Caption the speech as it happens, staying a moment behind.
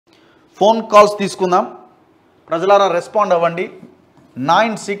Phone calls తీసుకుందాం. ప్రజలారా respond అవ్వండి.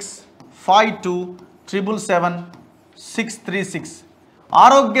 9652777636.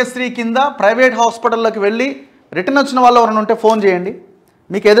 ఆరోగ్యశ్రీ కింద ప్రైవేట్ హాస్పిటల్లోకి వెళ్ళి రిటర్న్ వచ్చిన వాళ్ళు ఎవరైనా ఉంటే ఫోన్ చేయండి.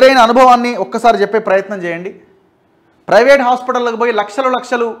 మీకు ఎదురైన అనుభవాన్ని ఒక్కసారి చెప్పే ప్రయత్నం చేయండి. ప్రైవేట్ హాస్పిటల్లోకి పోయి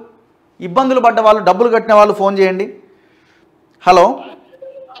లక్షలు ఇబ్బందులు పడ్డ వాళ్ళు, డబ్బులు కట్టిన వాళ్ళు ఫోన్ చేయండి. హలో,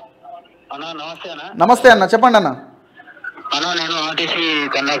 నమస్తే అన్న, చెప్పండి అన్న. నేను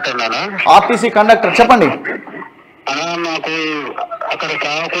ఆర్టీసీ కండక్టర్ చెప్పండి. మాకు అక్కడ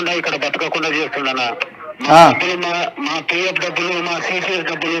కాకుండా ఇక్కడ బతకకుండా చేస్తున్నా. మా పిఎఫ్ డబ్బులు, మా సిసిఎస్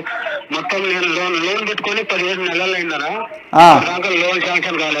డబ్బులు మొత్తం నేను లోన్ పెట్టుకొని 17 నెలలు అయిందనా. దాకా లోన్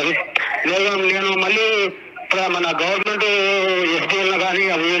శాంక్షన్ కాలేదు. నేను మళ్ళీ మన గవర్నమెంట్ ఎస్బీఐలో కానీ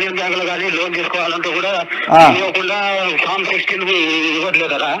యూనియన్ బ్యాంకులో కానీ లోన్ తీసుకోవాలంటే కూడా ఇవ్వకుండా ఫామ్ 16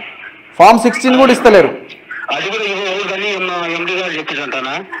 ఇవ్వట్లేదరా. ఫామ్ 16 కూడా ఇస్తలేరు. అది కూడా ఇవ్వకూడదని ఎండి గారు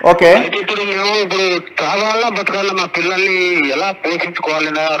చెప్పిందంటానా. ఓకే, అయితే ఇప్పుడు మేము తాగాలా బతకాలా, మా పిల్లల్ని ఎలా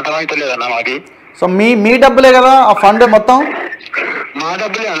పోషించుకోవాలని అర్థమైతలేదన్నా మాది. సో మీ డబ్బులే కదా ఆ ఫండ్ మొత్తం? మా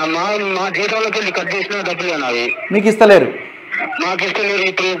డబ్బులే అన్న, మా జీతంలోకి వెళ్ళి కట్ చేసిన డబ్బులే అవి. మీకు ఇస్తలేరు? మాకు ఇస్తలేరు.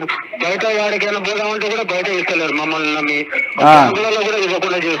 ఇప్పుడు బయట వాడికైనా పోదామంటే కూడా బయట ఇస్తలేరు. మమ్మల్ని నమ్మి బ్యాంకులలో కూడా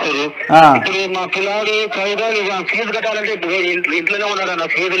ఇవ్వకుండా చేస్తారు. ఇప్పుడు మా పిల్లాడు చదువుగా ఫీజు కట్టాలంటే ఇంట్లోనే ఉన్నాడు అన్న,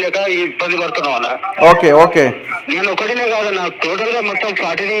 ఫీజు లేక ఇబ్బంది పడుతున్నాం అన్న. ఓకే ఓకే, నేను ఒకటినే కాదన్న, టోటల్ గా మొత్తం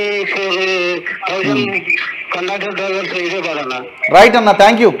 44,000 కండక్టర్ డ్రైవర్స్ ఇదే కాదన్న. రైట్ అన్న,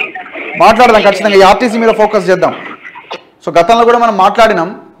 థ్యాంక్ యూ. మాట్లాడదాం ఖచ్చితంగా. ఈ ఆర్టీసీ మీద ఫోకస్ చేద్దాం. సో గతంలో కూడా మనం మాట్లాడినాం.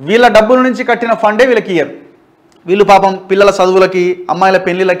 వీళ్ళ డబ్బుల నుంచి కట్టిన ఫండే వీళ్ళకి ఇయ్యరు. వీళ్ళు పాపం పిల్లల చదువులకి, అమ్మాయిల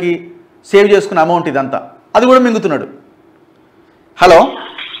పెళ్ళిళ్ళకి సేవ్ చేసుకున్న అమౌంట్ ఇదంతా, అది కూడా మింగుతున్నాడు. హలో,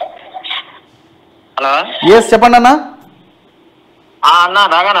 హలో, ఎస్ చెప్పండి అన్న. అన్న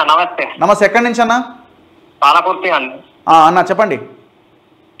రాగనా, నమస్తే. నమస్తే, ఎక్కడి నుంచి అన్న? పాలకుర్తి అండి. అన్న చెప్పండి.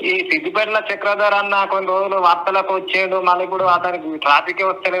 ఈ సిద్దిపేటలో చక్రధర్ అన్న కొన్ని రోజులు వార్తలకు వచ్చేడు, మళ్ళీ ఇప్పుడు అతనికి ట్రాఫిక్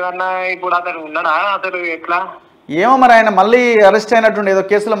వస్తలేదన్న. ఇప్పుడు అతను ఉన్నాడా? అతను ఎట్లా ఏమో మరి, ఆయన మళ్ళీ అరెస్ట్ అయినట్టుండి, ఏదో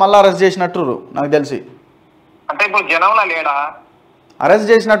కేసులో మళ్ళీ అరెస్ట్ చేసినట్టు నాకు తెలిసి. అంటే ఇప్పుడు జనంలో లేడా? అరెస్ట్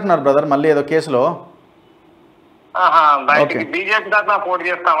చేసినట్టున్నారు బ్రదర్, మళ్ళీ ఏదో కేసులో. బీజేపీ దాకా పోటీ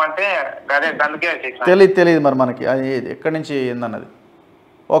చేస్తామంటే తెలియదు మరి మనకి అది ఎక్కడి నుంచి ఏందన్నది.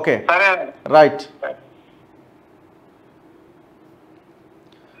 ఓకే, సరే, రైట్.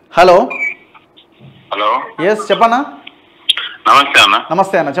 హలో, హలో, ఎస్ చెప్పన్నా. నమస్తే అన్న.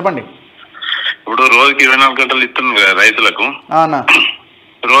 నమస్తే అన్న, చెప్పండి. ఇప్పుడు రోజుకి 24 గంటలు ఇస్తున్నాం కదా రైతులకు. అన్న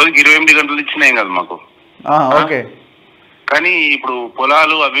రోజుకి 28 గంటలు ఇచ్చినాయి కదా మాకు. ఓకే, కానీ ఇప్పుడు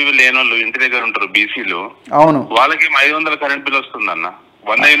పొలాలు అవి లేని వాళ్ళు ఇంటి దగ్గర ఉంటారు బీసీలు. అవును, వాళ్ళకి 500 కరెంట్ బిల్ వస్తుంది అన్న.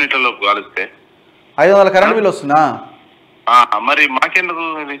 100 యూనిట్లలో కాలిస్తే 500 కరెంట్ బిల్ వస్తుందా? మరి మాకెందుకు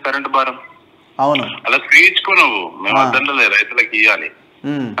ఇది కరెంట్ భారం? అవును, అలా స్వీచ్కో నువ్వు, మేము అద్దంటలే, రైతులకు ఇవ్వాలి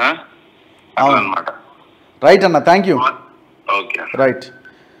అన్నమాట. రైట్ అన్న, thank you. Okay, right.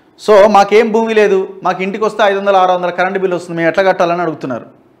 So మాకేం భూమి లేదు, మాకు ఇంటికి వస్తే 500-600 కరెంట్ బిల్ వస్తుంది, మేము ఎట్లా కట్టాలని అడుగుతున్నారు.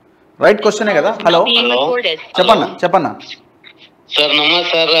 రైట్ క్వశ్చనే కదా. హలో, చెప్పన్నా. సార్ నమస్తే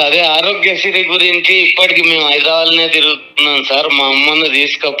సార్. అదే ఆరోగ్యశ్రీ గురించి ఇప్పటికి మేము హైదరాబాద్నే తిరుగుతున్నాం సార్. మా అమ్మను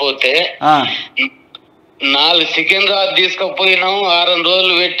తీసుకపోతే 4 సికింద్రాబాద్ తీసుకుపోయినాం, 6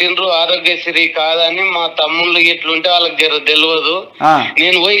 రోజులు పెట్టిండ్రు. ఆరోగ్యశ్రీ కాదని మా తమ్ముళ్ళు ఇట్లుంటే వాళ్ళకి తెలియదు.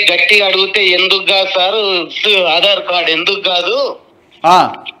 నేను పోయి గట్టిగా అడిగితే ఎందుకు కాదు సార్, ఆధార్ కార్డు ఎందుకు కాదు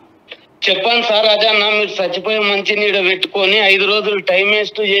చెప్పండి సార్. అదే అన్న, మీరు చచ్చిపోయే మంచి నీడ పెట్టుకొని 5 రోజులు టైం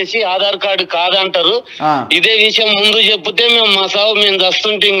వేస్ట్ చేసి ఆధార్ కార్డు కాదంటారు. ఇదే విషయం ముందు చెప్తే మేము మా సాగు మేము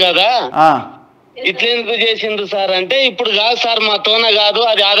దస్తుంటాం కదా, ఇట్లెందుకు చేసిండ్రు సార్ అంటే, ఇప్పుడు కాదు సార్ మాతోన కాదు,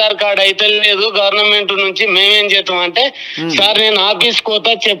 అది ఆధార్ కార్డు అయితే లేదు గవర్నమెంట్ నుంచి, మేమేం చేస్తాం అంటే, సార్ నేను ఆఫీస్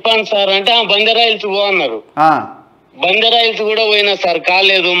కోతా చెప్పండి సార్ అంటే బంజారాయిల్స్ పో అన్నారు. బంజారాయిల్స్ కూడా పోయినా సార్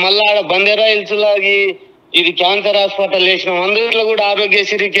కాలేదు. మళ్ళా ఆడ బంజారాయిల్స్ లాగి ఇది క్యాన్సర్ హాస్పిటల్ వేసినాం, అందులో కూడా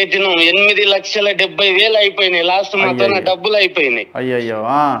ఆరోగ్యశ్రీకి ఎత్తినాం. 8,70,000 అయిపోయినాయి. లాస్ట్ మాతోన డబ్బులు అయిపోయినాయి.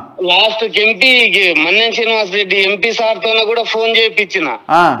 లాస్ట్ ఎంపీ మన్యం శ్రీనివాస్ రెడ్డి ఎంపీ సార్ తోన కూడా ఫోన్ చేయించిన,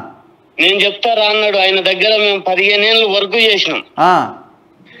 నేను చెప్తారా అన్నాడు. ఆయన దగ్గర మేము 15 ఏళ్ళు వర్క్ చేసినాం.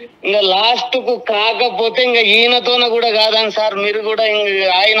 ఇంకా లాస్ట్ కు కాకపోతే ఇంకా ఈయనతోన కూడా కాదని సార్, మీరు కూడా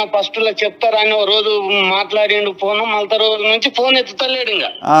ఆయన ఫస్ట్ లో చెప్తారా అని ఓ రోజు మాట్లాడిండు ఫోన్, మళ్ళీ రోజు నుంచి ఫోన్ ఎత్తుతలేడు. ఇంకా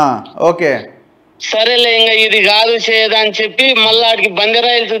ఓకే సరేలే ఇంకా ఇది కాదు చేయదని చెప్పి మళ్ళీ ఆడికి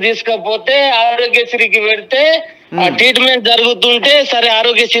బంజారాయిల్స్ తీసుకపోతే ఆరోగ్యశ్రీకి పెడితే ఆ ట్రీట్మెంట్ జరుగుతుంటే సరే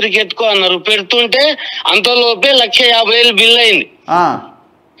ఆరోగ్యశ్రీకి ఎత్తుకో అన్నారు. పెడుతుంటే అంతలోపే 1,50,000 బిల్ అయింది.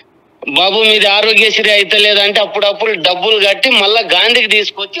 బాబు మీది ఆరోగ్యశ్రీ అయితే లేదంటే అప్పుడప్పుడు డబ్బులు కట్టి మళ్ళా గాంధీకి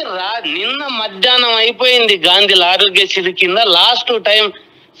తీసుకొచ్చి నిన్న మధ్యాహ్నం అయిపోయింది గాంధీలో ఆరోగ్యశ్రీ కింద లాస్ట్ టైం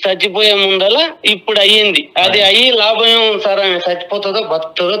చచ్చిపోయే ముందల ఇప్పుడు అయ్యింది. అది అయ్యి లాభం ఏముంది సార్, ఆమె చచ్చిపోతుందో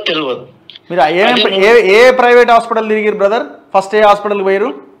బతుకుతుందో తెలియదు. మీరు ఏ ప్రైవేట్ హాస్పిటల్ తిరిగిరు బ్రదర్? ఫస్ట్ ఏ హాస్పిటల్ పోయారు?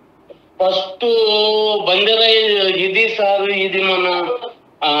 ఫస్ట్ బంజరాయి ఇది సార్, ఇది మన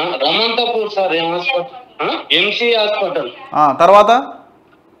రమంతపూర్ సార్, ఏం హాస్పిటల్, ఎంసీ హాస్పిటల్.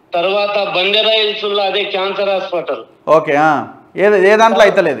 తర్వాత బంజరాయిల్స్లో అదే క్యాన్సర్ హాస్పిటల్. ఓకే, ఏ దాంట్లో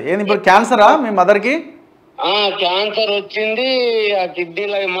అయితలేదు? ఏది ఇప్పుడు క్యాన్సరా మీ మదర్కి? క్యాన్సర్ వచ్చింది ఆ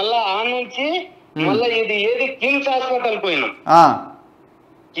కిడ్నీలో. మళ్ళా ఆ నుంచి మళ్ళీ ఇది ఏది కిమ్స్ హాస్పిటల్ పోయినాం.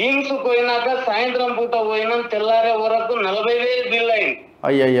 కిమ్స్ పోయినాక సాయంత్రం పూట పోయినాం, తెల్లారే వరకు 40,000 బిల్ అయింది.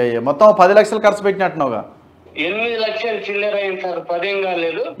 అయ్యయ్య, మొత్తం 10 లక్షలు ఖర్చు పెట్టినట్టున్నావుగా? 8 లక్షలు చిల్లర అయింది సార్, 10 ఏం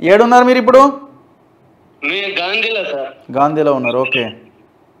కాలేదు. ఏడున్నారు మీరు ఇప్పుడు? మీరు గాంధీలో సార్. గాంధీలో ఉన్నారు, ఓకే.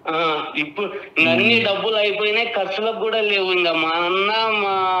 ఇప్పుడు అన్ని డబ్బులు అయిపోయినాయి, ఖర్చులకు కూడా లేవు. ఇంకా మా అన్న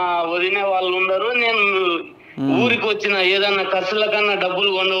మా వదినే వాళ్ళు ఉన్నారు, నేను ఊరికి వచ్చిన ఏదన్నా ఖర్చుల కన్నా డబ్బులు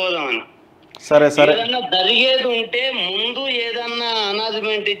కొండపోదామని. సరే సరే, ఏదన్నా జరిగేది ఉంటే ముందు ఏదన్నా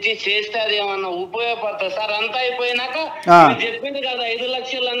అనౌన్స్మెంట్ ఇచ్చి చేస్తే అది ఏమన్నా ఉపయోగపడుతుంది సార్. అంతా అయిపోయినాక చెప్పిండు కదా 5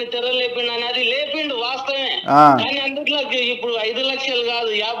 లక్షలు అని తెర లేపిండు అని, అది లేపిండు వాస్తవమే. కానీ అందుట్లో ఇప్పుడు 5 లక్షలు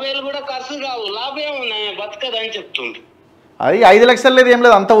కాదు 50,000 కూడా ఖర్చు కావు, లాభం ఉన్నాయి, బతకదని చెప్తుంది. అది 5 లక్షలు లేదు, ఏం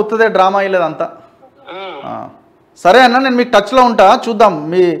లేదు, అంత ఉత్తదే, డ్రామా అయ్యలేదు అంతా. సరే అన్న, నేను మీకు టచ్లో ఉంటా, చూద్దాం.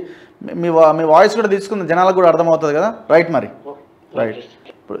 మీ వాయిస్ కూడా తీసుకుందాం, జనాలకు కూడా అర్థమవుతుంది కదా. రైట్, మరి రైట్.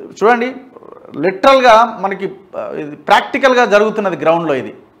 ఇప్పుడు చూడండి, లిటరల్గా మనకి ప్రాక్టికల్గా జరుగుతున్నది గ్రౌండ్లో.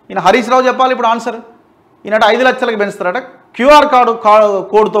 ఇది ఈయన హరీష్ రావు చెప్పాలి ఇప్పుడు ఆన్సర్. ఈయనట 5 లక్షలకు పెంచుతారట, క్యూఆర్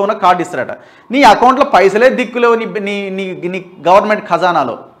కోడ్తో ఉన్న కార్డు ఇస్తారట. నీ అకౌంట్లో పైసలే దిక్కులేవు నీ గవర్నమెంట్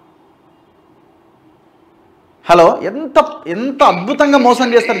ఖజానాలో. హలో, ఎంత అద్భుతంగా మోసం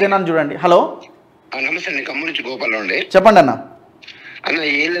చేస్తారు జనాన్ని చూడండి. హలో, నమస్తే అండి, ఖమ్మం నుంచి గోపాల్ అండి. చెప్పండి అన్న. అన్న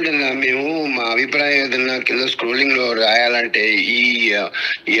ఏం లేదన్నా, మేము మా అభిప్రాయం ఏదన్నా కింద స్క్రోలింగ్ లో రాయాలంటే ఈ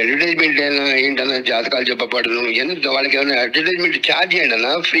అడ్వర్టైజ్మెంట్ అయినా ఏంటన్నా జాతకాలు చెప్పబడను, ఎంత వాళ్ళకి ఏమైనా అడ్వర్టైజ్మెంట్ ఛార్జ్ చేయండి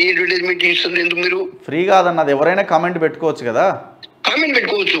అన్న. ఫ్రీ అడ్వర్టైజ్మెంట్ ఇస్తుంది ఎందుకు మీరు? ఫ్రీ కాదన్న, అది ఎవరైనా కామెంట్ పెట్టుకోవచ్చు కదా. కామెంట్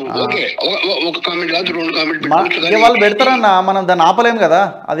పెట్టుకోవచ్చు, ఓకే. ఒక కామెంట్ కాదు, 2 కామెంట్ పెట్టుకోవచ్చు. వాళ్ళు పెడతారన్న, మనం దాన్ని ఆపలేం కదా.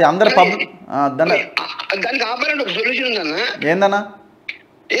 అది అందరు దానికి ఆపాలంటే ఒక సొల్యూషన్ ఉందన్న. ఏందన్నా?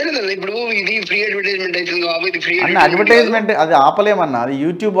 ఏదన్నా ఇప్పుడు ఇది ఫ్రీ అడ్వర్టైజ్మెంట్ అవుతుంది కాబట్టి ఫ్రీ అడ్వర్టైజ్మెంట్ అది ఆపలేమన్నా, అది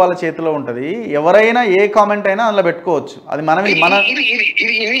యూట్యూబ్ వాళ్ళ చేతిలో ఉంటుంది. ఎవరైనా ఏ కామెంట్ అయినా అందులో పెట్టుకోవచ్చు. అది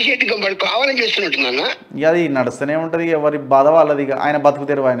ఇది ఇనిషియేటివ్ కావాలని చేస్తున్నట్టుందన్న. అది నడుస్తూనే ఉంటుంది, ఎవరి బాధ వాళ్ళది. ఆయన బతుకు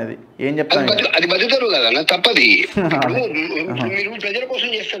తెరువు ఆయనది, ఏం చెప్తాను. అది బతుకుతారు కదన్న, తప్పది. మీరు ప్రజల కోసం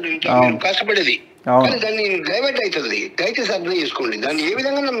చేస్తారు, కష్టపడేది, కానీ దాన్ని డైవర్ట్ అవుతుంది. దయచేసి అర్థం చేసుకోండి. దాన్ని ఏ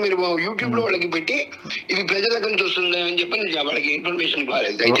విధంగా మీరు యూట్యూబ్ లో వాళ్ళకి పెట్టి ఇది ప్రజల నుంచి వస్తుంది అని చెప్పి వాళ్ళకి ఇన్ఫర్మేషన్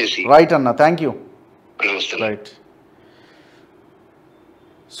కావాలి దయచేసి. రైట్ అన్న, థ్యాంక్ యూ. నమస్తే. రైట్.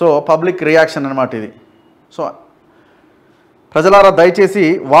 సో పబ్లిక్ రియాక్షన్ అన్నమాట ఇది. సో ప్రజలారా దయచేసి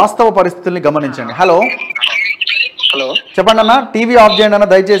వాస్తవ పరిస్థితుల్ని గమనించండి. హలో, చెప్పండి అన్న. టీవీ ఆఫ్ చేయండి అన్న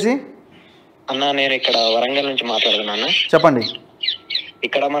దయచేసి. అన్న, నేను ఇక్కడ వరంగల్ నుంచి మాట్లాడుతున్నాను. చెప్పండి.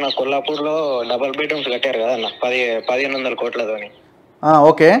 ఇక్కడ మన కొల్లాపూర్ లో డబుల్ బెడ్రూమ్స్ కట్టారు కదా అన్న, 1,500 కోట్లతోని.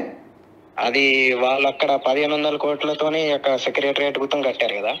 ఓకే. అది వాళ్ళు అక్కడ 1,500 కోట్లతోని అక్కడ సెక్రటరియట్ గుతం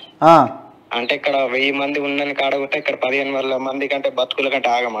కట్టారు కదా. అంటే ఇక్కడ 1000 మంది ఉన్నని కాడగుట్ట, ఇక్కడ 15,000 మంది కంటే బతుకుల కంటే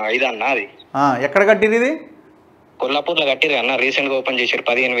ఆగమా ఇదన్నా? అది ఎక్కడ కట్టిరు? ఇది కొల్లాపూర్ లో కట్టిరు అన్న, రీసెంట్ గా ఓపెన్ చేశారు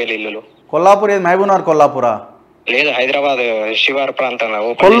 15,000 ఇల్లులు. కొల్లాపూర్ ఏది? మహబూబ్నగర్ కొల్లాపూరా? లేదు, హైదరాబాద్ శివారు ప్రాంతంలో.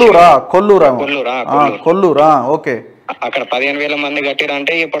 కొల్లూరా. ఓకే. అక్కడ 15,000 మంది కట్టిరు.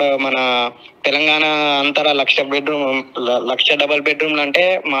 అంటే ఇప్పుడు మన తెలంగాణ అంతటా 1,00,000 డబుల్ బెడ్రూమ్లు అంటే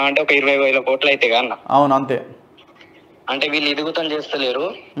మా అంటే ఒక 20,000 కోట్లు అయితే అన్న. అవును, అంతే. అంటే వీళ్ళు ఇదుగుతం చేస్తలేరు.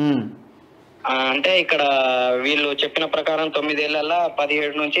 అంటే ఇక్కడ వీళ్ళు చెప్పిన ప్రకారం 9 ఏళ్లలో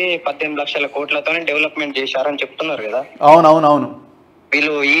 17 నుంచి 18 లక్షల కోట్లతోనే డెవలప్మెంట్ చేశారని చెప్తున్నారు కదా. అవునవునవును.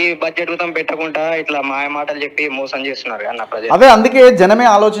 వీళ్ళు ఈ బడ్జెట్ గుతం పెట్టకుండా ఇట్లా మాయ మాటలు చెప్పి మోసం చేస్తున్నారు అన్న ప్రజలు. అదే, అందుకే జనమే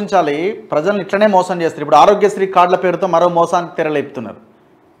ఆలోచించాలి. ప్రజల్ని ఇట్లనే మోసం చేస్తారు. ఇప్పుడు ఆరోగ్యశ్రీ కార్డుల పేరుతో మరో మోసానికి తెరలేపుతున్నారు.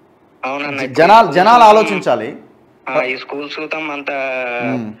 అవునన్న, జనాలు ఆలోచించాలి. ఈ స్కూల్స్ గుతం అంత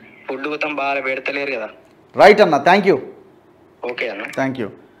ఫుడ్ గుతం బాగా పెడతలేరు కదా. రైట్ అన్న, థ్యాంక్ యూ. ఓకే అన్న, థ్యాంక్ యూ.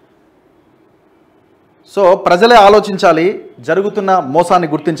 సో ప్రజలే ఆలోచించాలి, జరుగుతున్న మోసాన్ని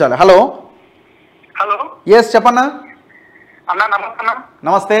గుర్తించాలి. హలో. ఎస్, చెప్పన్నా. అన్నా నమస్తే.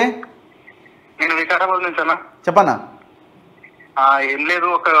 నమస్తే. నేను వికారాబాద్ నుంచి అన్నా. చెప్పన్నా. ఏం లేదు,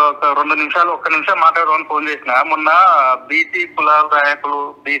 ఒక 2 నిమిషాలు, 1 నిమిషం మాట్లాడమని ఫోన్ చేసిన. మొన్న బీసీ కులాల నాయకులు,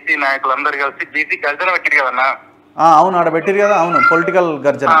 బీసీ నాయకులు అందరు కలిసి బీసీ గర్జన పెట్టారు కదన్నా. అవును, ఆడ పెట్టారు కదా. అవును, పొలిటికల్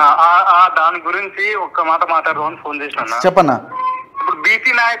గర్జన. దాని గురించి ఒక్క మాట మాట్లాడమని ఫోన్ చేసిన. చెప్పన్నా. ఇప్పుడు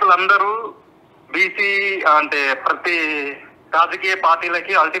బీసీ నాయకులు అందరూ బీసీ అంటే ప్రతి రాజకీయ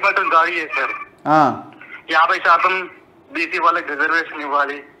పార్టీలకి అల్టిమేటం జారీ చేశారు. 50% బీసీ వాళ్ళకి రిజర్వేషన్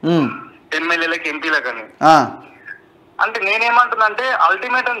ఇవ్వాలి, ఎమ్మెల్యేలకు ఎంపీలకని. అంటే నేనేమంటున్నా అంటే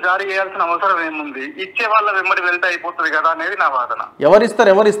అల్టిమేటం జారీ చేయాల్సిన అవసరం ఏముంది, ఇచ్చే వాళ్ళ వెంబడి వెళ్తే అయిపోతుంది కదా అనేది నా వాదన.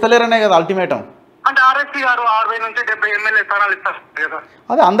 ఎవరు ఇస్తలేరనే కదా అల్టిమేటం. అంటే ఆర్ఎస్పీ గారు 60 నుంచి 70 ఎమ్మెల్యే స్థానాలు ఇస్తారు కదా,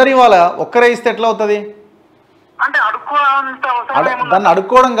 అదే అందరు ఇవ్వాలా, ఒక్కరే ఇస్తే ఎట్లా అవుతుంది? అంటే అడుక్కోవాలంటే అవసరం, దాన్ని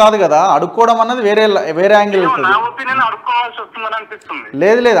అడుక్కోవడం కాదు కదా, అడుక్కోవడం అన్నది వేరే యాంగిల్. నా ఒపీనియన్ అడుక్కోవాల్సి వస్తుందని అనిపిస్తుంది.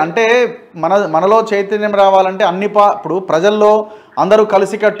 లేదు అంటే మనలో చైతన్యం రావాలంటే ఇప్పుడు ప్రజల్లో అందరూ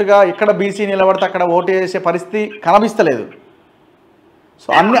కలిసికట్టుగా ఇక్కడ బీసీ నిలబడితే అక్కడ ఓటు వేసే పరిస్థితి కనిపిస్తలేదు. సో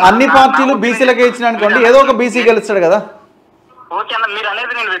అన్ని పార్టీలు బీసీలకే ఇచ్చిన అనుకోండి, ఏదో ఒక బీసీ గెలుస్తాడు కదా. ఓకే అన్న, మీరు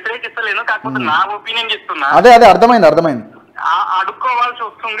అనేది నేను వ్యతిరేకిస్తలేను, కాకపోతే నా ఒపీనియన్ చెప్తున్నా. అదే అర్థమైంది. అడుక్కోవాల్సి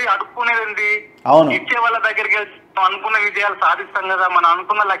వస్తుంది, అడుక్కునేది అవును, ఇచ్చే వాళ్ళ దగ్గరికి అనుకున్న విజయాలు సాధిస్తాం కదా, మనం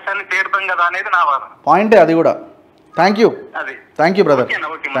అనుకున్న లక్ష్యాన్ని చేరుతాం కదా అనేది నా వాదన. పాయింటే అది కూడా. Thank you brother,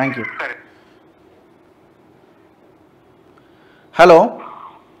 thank you. Hello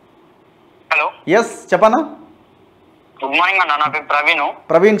yes చెప్పనా? గుడ్ మార్నింగ్ అన్న, నా పేరు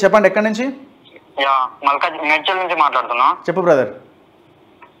ప్రవీణ్. చెప్పండి, ఎక్కడి నుంచి? మేడ్చల్ నుంచి మాట్లాడుతున్నా. చెప్పు బ్రదర్.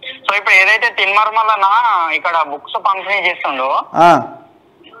 సో ఇప్పుడు ఏదైతే తిన్మర్మలన ఇక్కడ బుక్స్ పంపిణీ చేస్తుండో,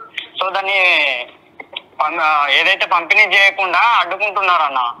 సో దాన్ని ఏదైతే పంపిణీ చేయకుండా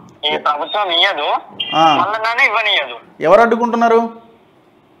అడ్డుకుంటున్నారన్న, ఈ ప్రభుత్వం ఇయ్యదు, మళ్ళీ ఇవ్వనియ్యదు. ఎవరు అడ్డుకుంటున్నారు?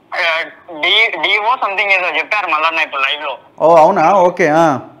 డిఓ సంథింగ్ ఏదో చెప్పారు మల్లన్న ఇప్పుడు లైవ్ లో. ఓ అవునా, ఓకే.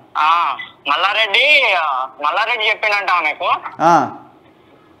 మల్లారెడ్డి చెప్పిందంట ఆమెకు,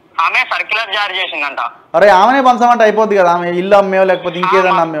 ఆమె సర్క్యులర్ జారీ చేసిందంట. అరే ఆమెనే పంచమంటే అయిపోద్ది కదా, ఆమె ఇల్లు అమ్మేవో లేకపోతే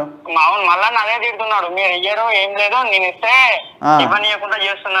ఇంకేదన్నా అమ్మేవో. అవును, మల్లన్న అదే తిడుతున్నాడు, మీరు ఇయ్యరు ఏం లేదు, నేను ఇస్తే ఇవ్వనీయకుండా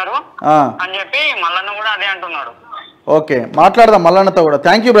చేస్తున్నారు అని చెప్పి మల్లన్న కూడా అదే అంటున్నాడు. ఓకే, మాట్లాడదాం మల్లన్నతో కూడా.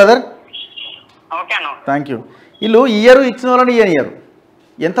 Thank you brother. ఓకే అన్న, థ్యాంక్ యూ. వీళ్ళు ఇయ్యరు, ఇచ్చిన వాళ్ళని ఇయ్యనియ్యరు.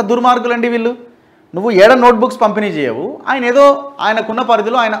 ఎంత దుర్మార్గులండి వీళ్ళు. నువ్వు నోట్బుక్స్ పంపిణీ చేయవు, ఆయన ఏదో ఆయనకున్న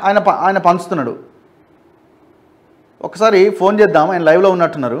పరిధిలో ఆయన పంచుతున్నాడు. ఒకసారి ఫోన్ చేద్దాం, ఆయన లైవ్లో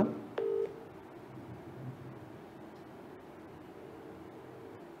ఉన్నట్టున్నారు.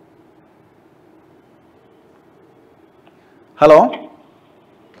 హలో,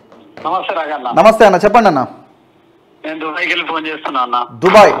 నమస్తే అన్న, చెప్పండి అన్న. నేను దుబాయ్కి వెళ్ళి ఫోన్ చేస్తున్నా అన్న.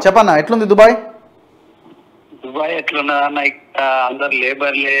 దుబాయ్, చెప్పన్నా ఎట్లుంది దుబాయ్? దుబాయ్ ఎట్లున్నా అన్న, అందరు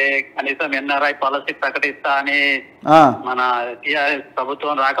లేబర్లే, కనీసం ఎన్ఆర్ఐ పాలసీ ప్రకటిస్తా అని మన టీఆర్ఎస్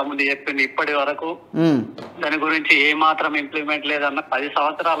ప్రభుత్వం రాకముందు చెప్పింది. ఇప్పటి వరకు దాని గురించి ఏ మాత్రం ఇంప్లిమెంట్ లేదన్న. 10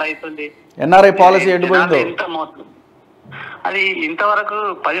 సంవత్సరాలు అవుతుంది. ఎన్ఆర్ఐ పాలసీ ఎంత మోసం అది, ఇంతవరకు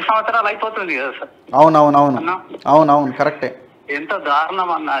 10 సంవత్సరాలు అయిపోతుంది కదా సార్. అవునవును కరెక్టే. ఎంత దారుణం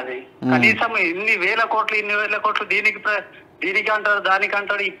అన్న అది. కనీసం ఇన్ని వేల కోట్లు దీనికి అంటారు, దానికి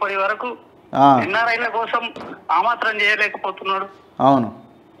అంటాడు. ఇప్పటి వరకు ఎన్ఆర్ఐల కోసం ఆ మాత్రం చేయలేకపోతున్నాడు. అవును,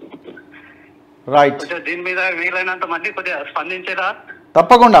 రైట్. దీని మీద వీలైనంత మంది కొద్దిగా స్పందించేదా?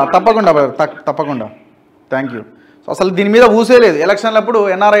 తప్పకుండా. Thank you. అసలు దీని మీద ఊసేలేదు ఎలక్షన్లప్పుడు.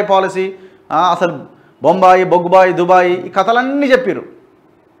 ఎన్ఆర్ఐ పాలసీ అసలు బొంబాయి, బొగ్గుబాయి, దుబాయ్ ఈ కథలన్నీ చెప్పారు.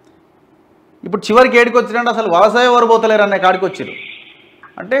 ఇప్పుడు చివరికి ఏడికి వచ్చిరంటే అసలు వ్యవసాయ వారు పోతలేరు అనే కాడికి వచ్చారు.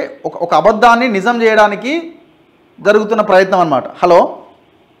 అంటే ఒక అబద్ధాన్ని నిజం చేయడానికి జరుగుతున్న ప్రయత్నం అన్నమాట. హలో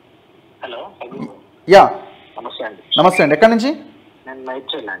యా, నమస్తే అండి. ఎక్కడి నుంచి?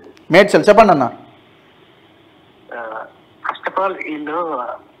 మేడ్చల్. చెప్పండి అన్న. ఫస్ట్ ఆఫ్ ఆల్ వీళ్ళు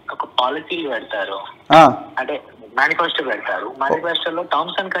ఒక పాలసీలు పెడతారు, అంటే మేనిఫెస్టో పెడతారు. మేనిఫెస్టోలో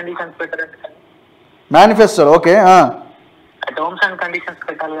టర్మ్స్ అండ్ కండిషన్స్ పెట్టారు. Manifesto okay, terms and conditions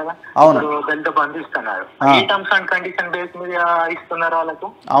పెట్టాలి కదా. అవును, దళిత బంధు ఇస్తున్నారు. ఏ టర్మ్స్ అండ్ కండిషన్ బేస్ మీద ఇస్తున్నారు వాళ్ళకు?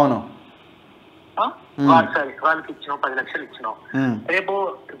 అవును, వాళ్ళకి ఇచ్చినావు 10 లక్షలు ఇచ్చినావు. రేపు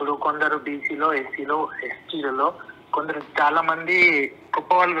ఇప్పుడు కొందరు బీసీలో, ఎస్సీలో, ఎస్టీలలో కొందరు చాలా మంది గొప్ప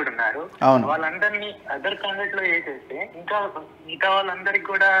వాళ్ళు కూడా ఉన్నారు. వాళ్ళందరినీ అదర్ క్యాండిడేట్ లో వేసేస్తే ఇంకా వాళ్ళందరికి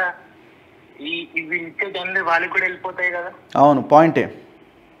కూడా ఇవి ఇచ్చేదండి వాళ్ళకి కూడా వెళ్ళిపోతాయి కదా. అవును, పాయింటే.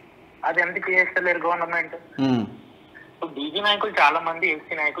 అది ఎందుకు చేస్తలేరు గవర్నమెంట్? బీజీ నాయకులు చాలా మంది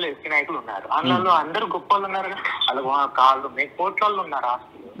ఎస్సీ నాయకులు ఉన్నారు. అందులో అందరు గొప్ప వాళ్ళు ఉన్నారు కదా, వాళ్ళ కాళ్ళు కోట్లలో ఉన్నారు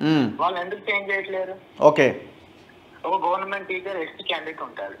ఆస్తులు. వాళ్ళు ఎందుకు చేంజ్ చేయట్లేరు? ఓకే, ఒక గవర్నమెంట్ టీచర్ ఎస్టీ క్యాండిడేట్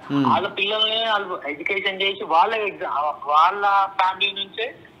ఉంటారు. వాళ్ళ పిల్లల్ని వాళ్ళు ఎడ్యుకేషన్ చేసి వాళ్ళ ఫ్యామిలీ నుంచే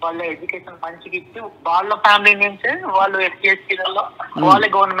వాళ్ళ ఎడ్యుకేషన్ మంచిగా ఇచ్చి వాళ్ళ ఫ్యామిలీ నుంచే వాళ్ళు ఎస్టీ ఎస్టీలలో వాళ్ళే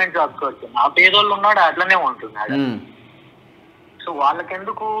గవర్నమెంట్ జాబ్కి వచ్చారు. ఆ పేదోళ్ళు ఉన్నాడు అట్లనే ఉంటున్నాడు. సో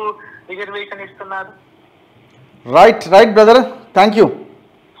వాళ్ళకెందుకు రిజర్వేషన్ ఇస్తున్నారు? Right brother, thank you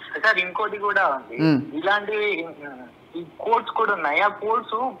sir. ఇంకోటి కూడా ఉంది, ఇలాంటివి ఈ కోర్ట్స్ కూడా ఉన్నాయి. ఆ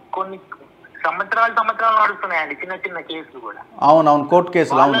కోర్ట్స్ కొన్ని సంవత్సరాలు నడుస్తున్నాయండి, చిన్న కేసులు కూడా. అవునవును, కోర్టు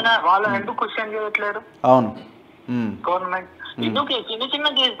కేసులు. వాళ్ళని ఎందుకు క్వశ్చన్ చేయట్లేరు అవును గవర్నమెంట్? ఎందుకు చిన్న చిన్న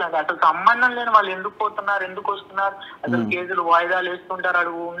కేసులు అండి, అసలు సంబంధం లేని వాళ్ళు ఎందుకు పోతున్నారు, ఎందుకు వస్తున్నారు, అసలు కేసులు వాయిదాలు వేస్తుంటారు,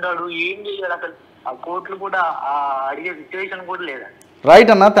 అడుగు ఉండడు, ఏం చేయాలి అసలు ఆ కోర్టులు కూడా అడిగే సిచ్యువేషన్ కూడా లేదండి.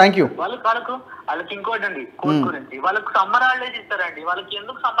 రైట్ అన్న, థ్యాంక్ యూ. వాళ్ళకి ఇంకోటి అండి కోర్టు గురించి, వాళ్ళకి సమ్మర్ హాలిడేస్ ఇస్తారండి, వాళ్ళకి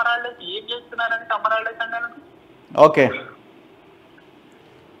ఎందుకు సమ్మర్ హాలిడేస్, ఏం చేస్తున్నారని సమ్మర్ హాలిడేస్ అన్నారండి. ఓకే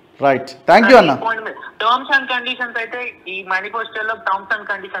రైట్, థ్యాంక్ యూ అన్న. టర్మ్స్ అండ్ కండిషన్స్ అయితే ఈ మేనిఫెస్టోలో టర్మ్స్ అండ్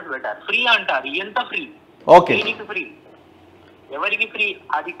కండిషన్స్ పెట్టారు, ఫ్రీ అంటారు. ఎంత ఫ్రీ? ఓకే, ఫ్రీ ఎవరికి ఫ్రీ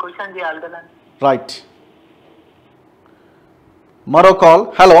అది క్వశ్చన్ చేయాలి కదండి. రైట్. మరో కాల్.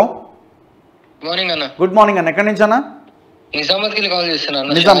 హలో, మార్నింగ్ అన్న. గుడ్ మార్నింగ్ అన్న, ఎక్కడి నుంచి అన్న? నిజామాబాద్ కి కాల్ చేస్తున్నాను.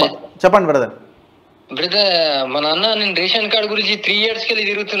 నిజామాబాద్, చెప్పండి బ్రదర్. మన అన్న నేను రేషన్ కార్డు గురించి 3 years కి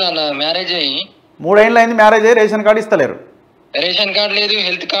తిరుగుతున్నా అన్న. మ్యారేజ్ అయ్యి 3 ఏళ్ళు అయింది, మ్యారేజ్ అయ్యి రేషన్ కార్డు ఇస్తలేరు. రేషన్ కార్డు లేదు,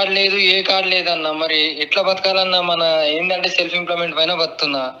 హెల్త్ కార్డు లేదు, ఏ కార్డు లేదన్న. మరి ఎట్లా బతకాలన్నా? మన ఏంటంటే సెల్ఫ్ ఇంప్లాయ్మెంట్ పైన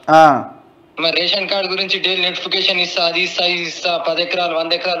బతుకుతున్నా. మరి రేషన్ కార్డు గురించి డైలీ నోటిఫికేషన్ ఇస్తా, అది ఇస్తా, ఇది ఇస్తా. 10 ఎకరాలు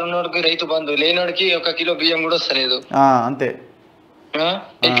 100 ఎకరాలు ఉన్నోడికి రైతు బంధు, లేనోడికి 1 కిలో బియ్యం కూడా వస్తలేదు. అంతే.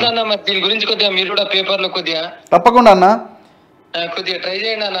 ఎట్లా అన్న? మరి దీని గురించి కొద్దిగా మీరు కూడా పేపర్లో కొద్దిగా తప్పకుండా అన్న కొద్దిగా ట్రై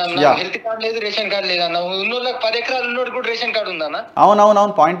చేయండి అన్న. హెల్త్ కార్డు లేదు, రేషన్ కార్డు లేదన్న. ఉన్నోళ్ళకి 10 ఎకరాలు ఉన్నోడికి కూడా రేషన్ కార్డు ఉందన్న.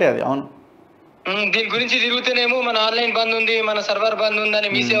 అవునవునవును, పాయింటే అది. అవును, దీని గురించి తిరుగుతూనేమో మన ఆన్లైన్ బంద్ ఉంది, మన సర్వర్ బంద్ ఉందని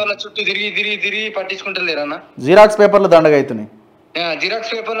మీ సేవల చుట్టూ తిరిగి పట్టించుకుంటలేరన్న. జిరాక్స్ పేపర్లు దండగా అవుతున్నాయి.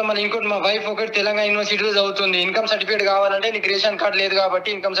 జిరాక్స్ పేపర్లో మన ఇంకోటి, మా వైఫ్ ఒకటి తెలంగాణ యూనివర్సిటీలో చదువుతుంది. ఇన్కమ్ సర్టిఫికేట్ కావాలంటే నీకు రేషన్ కార్డు లేదు కాబట్టి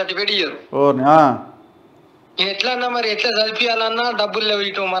ఇన్కమ్ సర్టిఫికేట్ ఇయ్యరు. ఎట్లా అన్నా? మరి ఎట్లా చదివియాలన్నా డబ్బులు లేవు.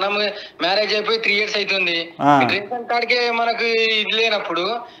 ఇటు మనం మ్యారేజ్ అయిపోయి 3 years అవుతుంది. రేషన్ కార్డుకే మనకు ఇది లేనప్పుడు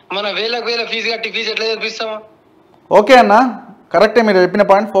మన వేల ఫీజు కట్టి ఫీజు ఎట్లా చదివిస్తాము? ఓకే అన్న, కరెక్టే మీరు చెప్పిన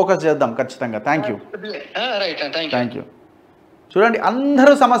పాయింట్, ఫోకస్ చేద్దాం ఖచ్చితంగా. Thank you. Right, thank you. చూడండి,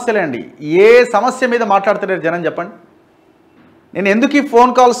 అందరూ సమస్యలే అండి. ఏ సమస్య మీద మాట్లాడతలేరు జనం చెప్పండి. నేను ఎందుకు ఈ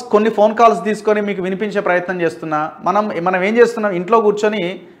కొన్ని ఫోన్ కాల్స్ తీసుకొని మీకు వినిపించే ప్రయత్నం చేస్తున్నా. మనం ఏం చేస్తున్నాం, ఇంట్లో కూర్చొని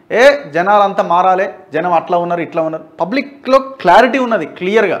జనాలంతా మారాలి, జనం అట్లా ఉన్నారు ఇట్లా ఉన్నారు. పబ్లిక్లో క్లారిటీ ఉన్నది,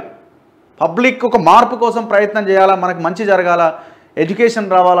 క్లియర్గా. పబ్లిక్ ఒక మార్పు కోసం ప్రయత్నం చేయాలా, మనకు మంచి జరగాల,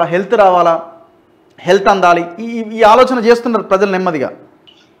 ఎడ్యుకేషన్ రావాలా, హెల్త్ అందాలి, ఈ ఆలోచన చేస్తున్నారు ప్రజలు నెమ్మదిగా.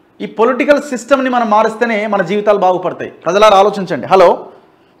 ఈ పొలిటికల్ సిస్టమ్ని మనం మారిస్తేనే మన జీవితాలు బాగుపడతాయి. ప్రజలారా ఆలోచించండి. హలో,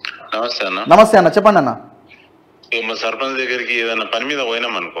 నమస్తే అన్న. నమస్తే అన్న, చెప్పండి అన్న. మా సర్పంచ్ దగ్గరికి ఏదైనా పని మీద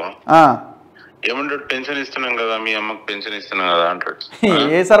పోయినాం అనుకో, ఏమంటాడు, పెన్షన్ ఇస్తున్నాం కదా, మీ అమ్మకు పెన్షన్ ఇస్తున్నాం కదా అంటాడు.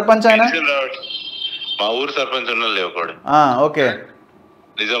 ఏ సర్పంచ్ అయినా? మా ఊరు సర్పంచ్ ఉన్నది ఒకడు. ఓకే,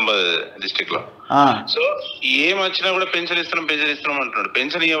 నిజామాబాద్ డిస్ట్రిక్ట్ లో. సో ఏం వచ్చినా కూడా పెన్షన్ ఇస్తున్నాం అంటున్నాడు.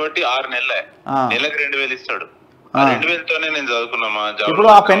 పెన్షన్ ఇవ్వబట్టి 6 నెలలే, నెలకు 2000 ఇస్తాడు. 2000తోనే నేను చదువుకున్నామా.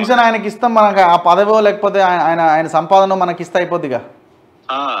 ఇప్పుడు ఆ పెన్షన్ ఆయనకి ఇస్తాం, మనకు ఆ పదవో లేకపోతే ఆయన సంపాదన మనకి ఇస్తే అయిపోద్దిగా.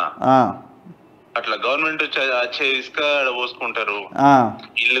 అట్లా గవర్నమెంట్ వచ్చే ఇసుక పోసుకుంటారు,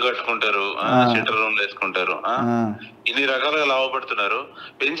 ఇల్లు కట్టుకుంటారు, షెల్టర్ రూమ్ వేసుకుంటారు, ఇన్ని రకాలుగా లాభపడుతున్నారు.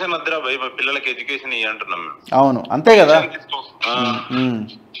 పెన్షన్ వద్దురా భయ, మా పిల్లలకి ఎడ్యుకేషన్ ఇవ్వ అంటున్నాం మేము. అవును, అంతే కదా.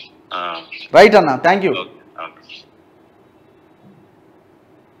 రైట్ అన్న, thank you.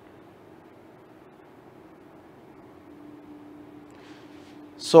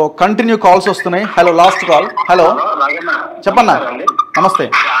 So continue calls వస్తున్నాయి. Hello, last call. హలో, చెప్పన్నా. నమస్తే.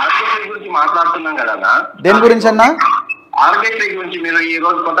 మాట్లాడుతున్నాం కదా, దేని గురించి అన్నా? ఆర్బిట్రీ గురించి. మీరు ఈ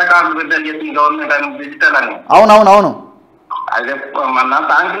రోజు కొత్త కార్డు విడుదల చేసిన గవర్నమెంట్ డిజిటల్ అని. అవునవునవును, అదే మన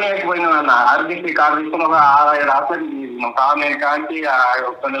శాంక్షన్ అయిపోయినా అన్న. ఆర్బిట్రీ కార్డు తీసుకుని ఒక 6-5 రాష్ట్రాలు తీసుకున్నాం. కామెంట్ కాంచి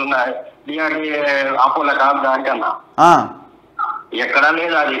ఉన్న డిఆర్డీఏ అపోలో కార్డు దానికన్నా ఎక్కడా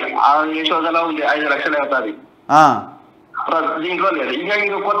లేదు. అది యశోదలో ఉంది, 5 లక్షలు అవుతుంది. దీంట్లో లేదు. ఇంకా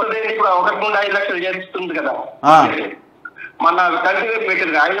కొత్తది ఇప్పుడు 1 నుండి 5 లక్షలు చేస్తుంది కదా. మన కంటిన్యూ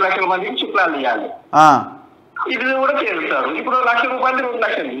పెట్టింది 5 లక్షల మందికి శుక్లాలు తీయాలి. ఇది కూడా చేస్తారు. ఇప్పుడు 1 లక్ష రూపాయలు 2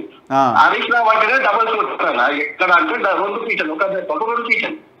 లక్షలు అడిషనల్ అంటే డబుల్ కొట్టుకున్నా. ఎక్కడ అంటే 2 ఫీచర్లు, ఒక 2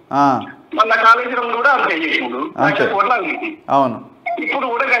 ఫీచర్లు. మన కాలేజీలో కూడా అంతే చేసిండు, 1 లక్ష కోట్ల అవినీతి. అవును, ఇప్పుడు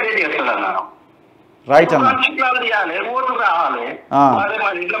కూడా అదే చేస్తాడు అన్న. రైట్ అన్న, శుక్లాలు తీయాలి, ఓటు రావాలి. అదే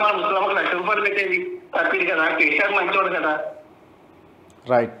మన ఇంట్లో మనం 1 లక్ష రూపాయలు పెట్టేది తప్పిది కదా. కేసీఆర్ మంచోడు కదా.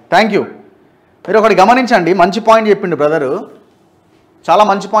 Right, thank you. మీరు ఒకటి గమనించండి, మంచి పాయింట్ చెప్పిండు బ్రదరు, చాలా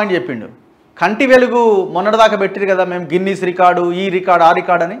మంచి పాయింట్ చెప్పిండు. కంటి వెలుగు మొన్నటిదాకా పెట్టిరు కదా, మేము గిన్నీస్ రికార్డు, ఈ రికార్డు, ఆ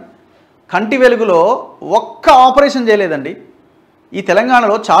రికార్డు అని. కంటి వెలుగులో ఒక్క ఆపరేషన్ చేయలేదండి. ఈ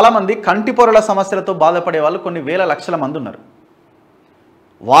తెలంగాణలో చాలామంది కంటి పొరల సమస్యలతో బాధపడే వాళ్ళు కొన్ని వేల లక్షల మంది ఉన్నారు.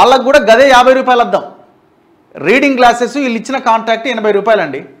 వాళ్ళకు కూడా గదే 50 రూపాయలు అద్దం. రీడింగ్ గ్లాసెస్ వీళ్ళు ఇచ్చిన కాంట్రాక్ట్ 80 రూపాయలు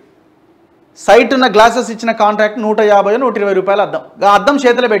అండి. సైట్ ఉన్న గ్లాసెస్ ఇచ్చిన కాంట్రాక్ట్ 150-120 రూపాయలు అద్దం. అద్దం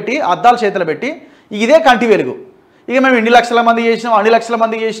చేతులు పెట్టి, అద్దాలు చేతులు పెట్టి, ఇదే కంటి వెలుగు. ఇక మేము 2 లక్షల మంది చేసినాం, 2 లక్షల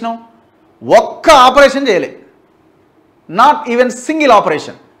మంది చేసినాం, ఒక్క ఆపరేషన్ చేయలే. Not even single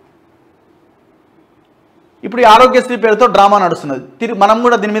operation. ఇప్పుడు ఈ ఆరోగ్యశ్రీ పేరుతో డ్రామా నడుస్తున్నది. మనం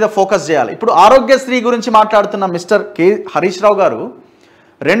కూడా దీని మీద ఫోకస్ చేయాలి. ఇప్పుడు ఆరోగ్యశ్రీ గురించి మాట్లాడుతున్న మిస్టర్ హరీష్ రావు గారు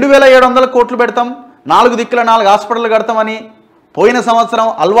 2700 కోట్లు పెడతాం, 4 దిక్కుల 4 హాస్పిటల్ కడతామని పోయిన సంవత్సరం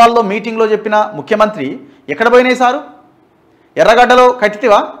అల్వాల్లో మీటింగ్లో చెప్పిన ముఖ్యమంత్రి ఎక్కడ పోయినాయి సారు? ఎర్రగడ్డలో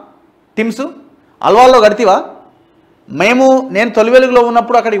కట్టితివా టిమ్స్? అల్వాల్లో కడితివా? నేను తొలివెలుగులో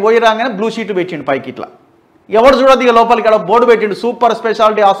ఉన్నప్పుడు అక్కడికి పోయి రాగానే బ్లూ షీట్ పెట్టిండు పైకి, ఇట్లా ఎవరు చూడదు ఇక లోపలికి అక్కడ బోర్డు పెట్టిండు సూపర్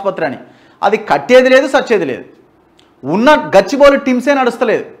స్పెషాలిటీ ఆసుపత్రి అని. అది కట్టేది లేదు, సచ్చేది లేదు. ఉన్న గచ్చిబౌలి టీమ్సే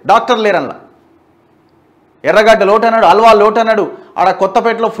నడుస్తలేదు, డాక్టర్ లేరల్లా. ఎర్రగడ్డ లోటు అన్నాడు, అల్వా లోటు అన్నాడు, ఆడ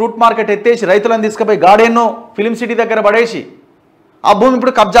కొత్తపేటలో ఫ్రూట్ మార్కెట్ ఎత్తేసి రైతులను తీసుకుపోయి గార్డెన్నో ఫిలిం సిటీ దగ్గర పడేసి ఆ భూమి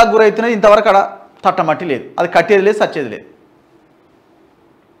ఇప్పుడు కబ్జాకు గురవుతున్నది. ఇంతవరకు అక్కడ తట్టమట్టి లేదు, అది కట్టేది లేదు, సచ్చేది లేదు.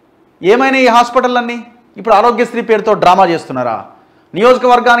 ఏమైనా ఈ హాస్పిటల్లన్నీ ఇప్పుడు ఆరోగ్యశ్రీ పేరుతో డ్రామా చేస్తున్నారా?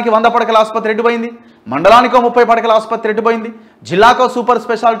 నియోజకవర్గానికి 100 పడకల ఆసుపత్రి ఎటుపోయింది, మండలానికో 30 పడకల ఆసుపత్రి ఎటుపోయింది, జిల్లాకో సూపర్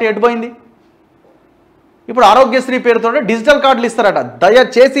స్పెషాలిటీ ఎటుపోయింది. ఇప్పుడు ఆరోగ్యశ్రీ పేరుతో డిజిటల్ కార్డులు ఇస్తారట.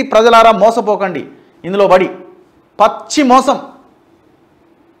 దయచేసి ప్రజలారా మోసపోకండి, ఇందులో పడి పచ్చి మోసం.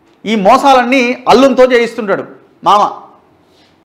 ఈ మోసాలన్నీ అల్లుంతో చేయిస్తుంటాడు మామ.